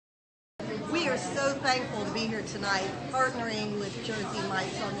are so thankful to be here tonight, partnering with Jersey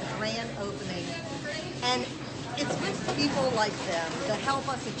Mike's on the grand opening. And it's with people like them that help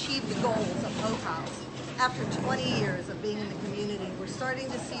us achieve the goals of Hope House. After 20 years of being in the community, we're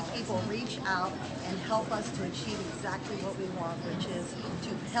starting to see people reach out and help us to achieve exactly what we want, which is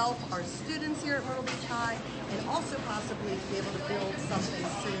to help our students here at Myrtle Beach High and also possibly to be able to build something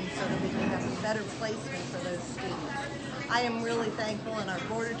soon so that we can have a better placement for those students. I am really thankful, and our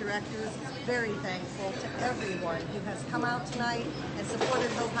board of directors is very thankful to everyone who has come out tonight and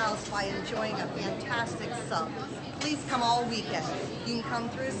supported Hope House by enjoying a fantastic sub. Please come all weekend. You can come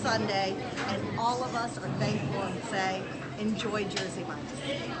through Sunday, and all of us are thankful and say, enjoy Jersey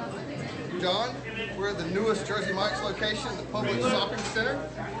Mike's. John, we're at the newest Jersey Mike's location, the Public Shopping Center.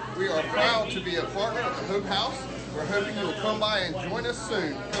 We are proud to be a partner of the Hope House. We're hoping you will come by and join us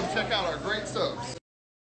soon. Come check out our great subs.